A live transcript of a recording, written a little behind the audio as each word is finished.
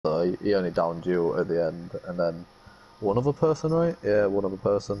so he only downed you at the end, and then one other person, right? Yeah, one other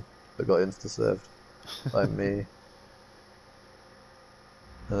person that got insta-saved, like me.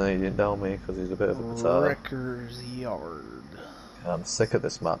 And then he didn't down me because he's a bit of a retard. Wrecker's Yard. I'm sick of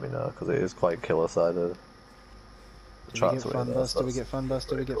this map, you know, because it is quite killer-sided. Did we get fun bus? Did we get fun bus?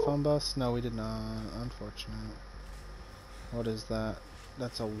 Did we get fun bus? No, we did not. Unfortunate. What is that?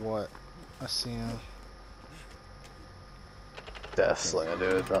 That's a what? I see him. Death Slinger,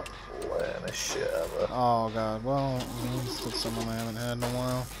 dude. That's the lamest shit ever. Oh god. Well, it's someone I haven't had in a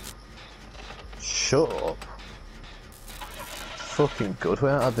while. Shut up. Fucking good. We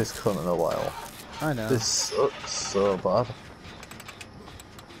haven't had this cunt in a while. I know. This sucks so bad.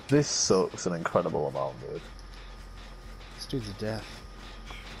 This sucks an incredible amount, dude. This dude's a death.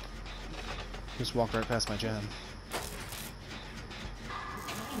 Just walked right past my gen.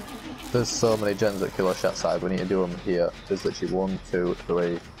 There's so many gens at Killer Chat side, we need to do them here. There's literally 1, 2,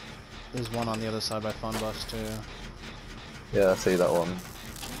 3. There's one on the other side by Fun Bus too. Yeah, I see that one.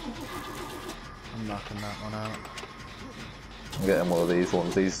 I'm knocking that one out. I'm getting one of these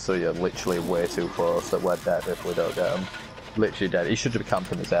ones. These two are literally way too close that we're dead if we don't get them. Literally dead. He should be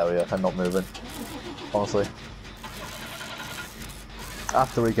camping this area and not moving. Honestly.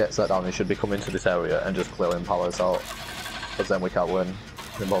 After he gets that down, he should be coming to this area and just clearing pallets out. Because then we can't win.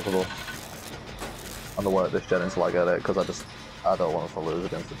 It's impossible. I'm gonna work this gen until I get it, because I don't want us to lose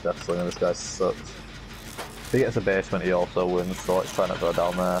against the Death Slinger. This guy sucks. If he gets a basement, he also wins, so let's try not to go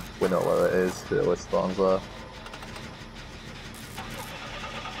down there. We know where it is, it always spawns there.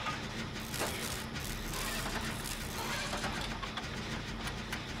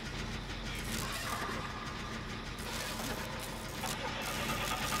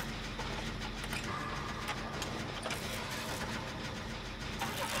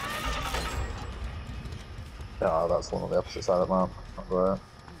 Ah, that's one on the opposite side of the map. Not right.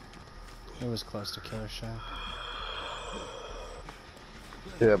 It was close to Killer Shack.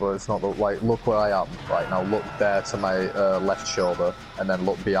 Yeah, but it's not the, like, look where I am right now. Look there to my left shoulder, and then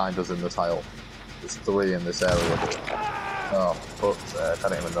look behind us in the tile. There's 3 in this area. Oh, fuck's sake, I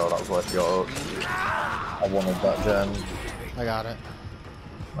didn't even know that was where she got up. I wanted that gen. I got it.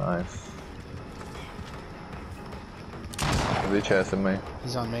 Nice. Is he chasing me?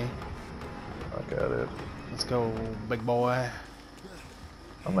 He's on me. Okay, dude. Let's go, big boy.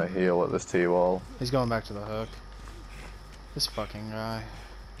 I'm gonna heal at this T-wall. He's going back to the hook. This fucking guy.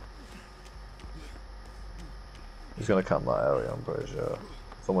 He's gonna camp that area, I'm pretty sure.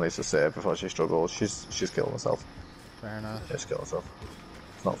 Someone needs to save before she struggles. She's killing herself. Fair enough. Yeah, she's killing herself.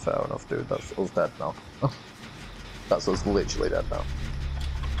 It's not fair enough, dude. That's us dead now. That's us literally dead now.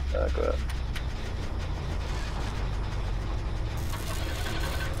 Yeah, great.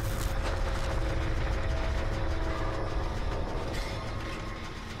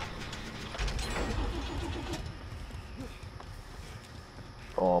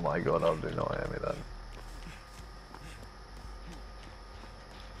 Oh my god, I'll do not hear me then.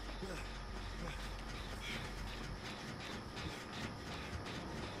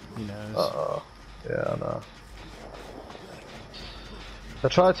 He knows. Uh-oh. Yeah, I know. I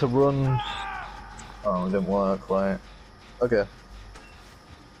tried to run. Oh, it didn't work, right. Okay.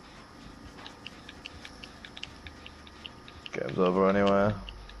 Game's over anyway.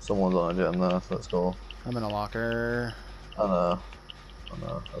 Someone's on a gen there, so let's go. I'm in a locker. I know. I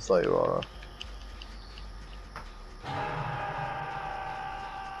know. I saw you, Aura.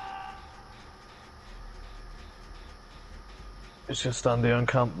 It's just stand here and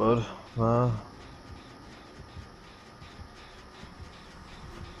camp, bud. No.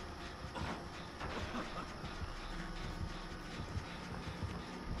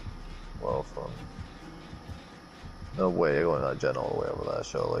 Well fun. No way you're going that gen all the way over there,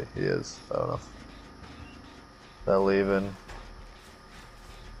 surely. He is. Fair enough. They're leaving.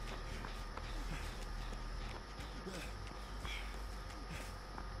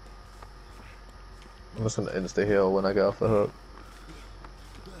 I'm just gonna insta heal when I get off the hook.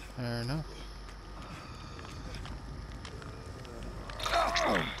 Fair enough.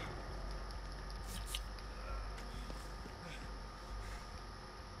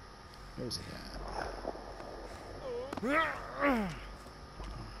 Where's he at?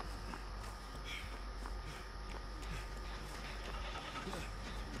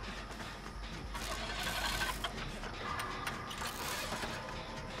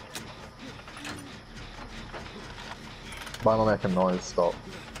 Vinyl making noise, stop.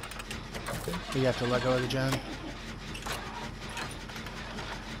 Okay. You have to let go of the gen.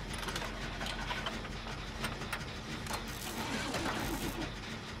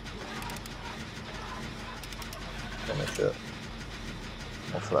 Damn it, shit.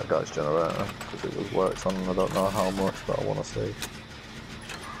 I'll to that guy's generator, because it was worked on and I don't know how much, but I want to see.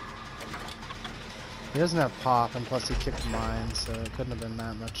 He doesn't have pop, and plus he kicked mine, so it couldn't have been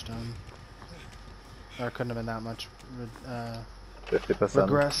that much done. Or it couldn't have been that much 50%.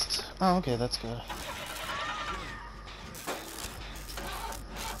 regressed. Oh, okay, that's good.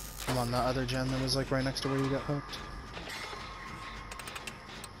 I'm on the other gen that was like right next to where you got hooked.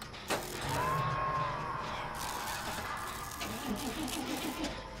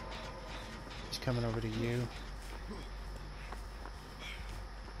 He's coming over to you.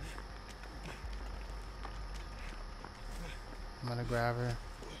 I'm gonna grab her.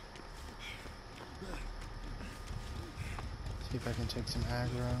 See if I can take some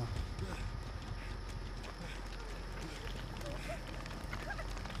aggro.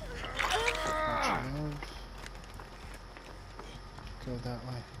 Go that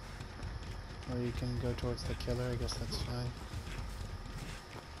way. Or you can go towards the killer, I guess that's fine.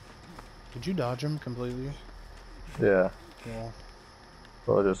 Did you dodge him completely? Yeah. Cool.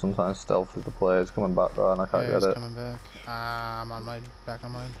 But just sometimes stealth is the play, it's coming back there and I can't get it. Coming back. I'm on mine, back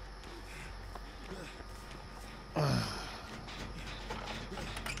on mine.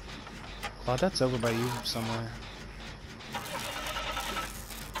 Claudette's over by you somewhere.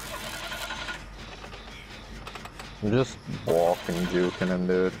 I'm just walking, juking him,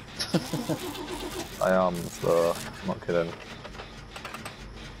 dude. I am, so I'm not kidding.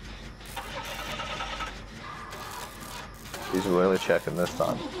 He's really checking this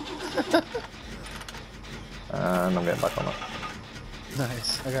time. And I'm getting back on it.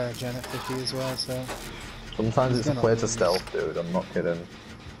 Nice. I got a gen at 50 as well, so... Sometimes it's a play to stealth, dude, I'm not kidding.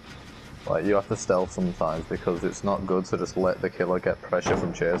 Like, you have to stealth sometimes because it's not good to just let the killer get pressure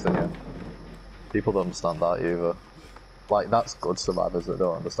from chasing you. People don't understand that either. Like, that's good survivors that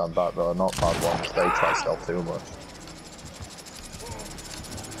don't understand that, though, not bad ones. They try stealth too much.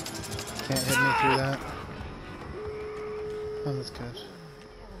 Can't hit me through that. Oh, that's good.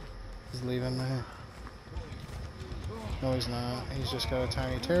 He's leaving me. No, he's not. He's just got a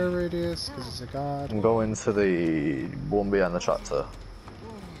tiny terror radius, because he's a god. I'm going to the one behind the tractor.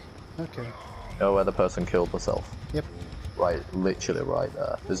 Okay. You know where the person killed herself? Yep. Right, literally right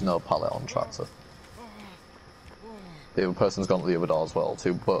there. There's no pallet on tractor. The other person's gone to the other door as well,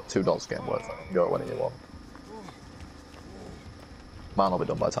 but two doors getting worth it. Go whenever you want. Mine will be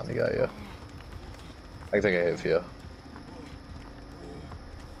done by the time you get here. I can take a hit for you.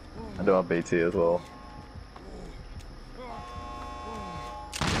 I do have BT as well.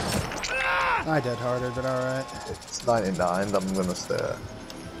 I dead harded, but alright. It's 99, I'm gonna stay.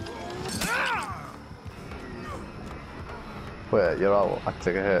 Wait, you're out. I can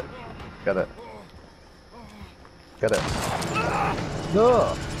take a hit. Get it. Get it.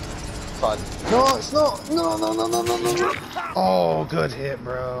 No! Fine. No, it's not! No, no, no, no, no, no, no! Oh, good hit,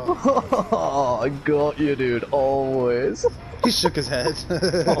 bro. I got you, dude. Always. He shook his head.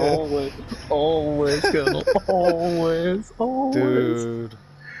 Always. Always, Colonel. Always. Always. Dude.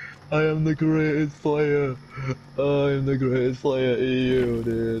 I am the greatest player. I am the greatest player EU,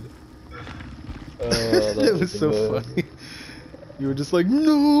 dude. It was so funny. You were just like,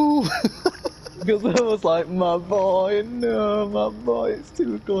 no! Because I was like, my boy, no, my boy, it's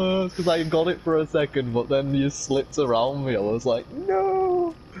too close. Because I got it for a second, but then you slipped around me. I was like,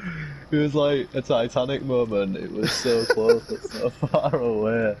 no! It was like a Titanic moment. It was so close, but so far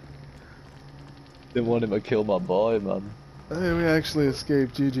away. Didn't want him to kill my boy, man. Hey, we actually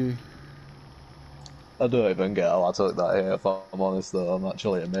escaped, GG. I don't even get how I took that hit, if I'm honest though. I'm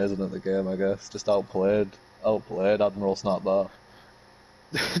actually amazing at the game, I guess. Just outplayed. Outplayed Admiral Snapback.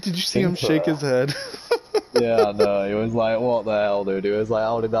 Did you see him shake his head? Yeah, I know. He was like, what the hell, dude? He was like,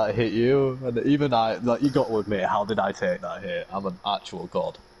 how did that hit you? And even I, like, you got to admit, how did I take that hit? I'm an actual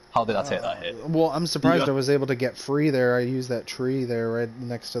god. How did I take that hit? Well, I'm surprised I was able to get free there. I used that tree there right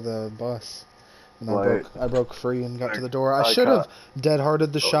next to the bus. And I broke free and got to the door. I should have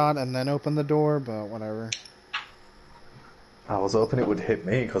dead-hearted the shot and then opened the door, but whatever. I was hoping it would hit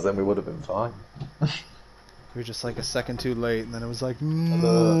me, because then we would have been fine. We were just like a second too late, and then it was like,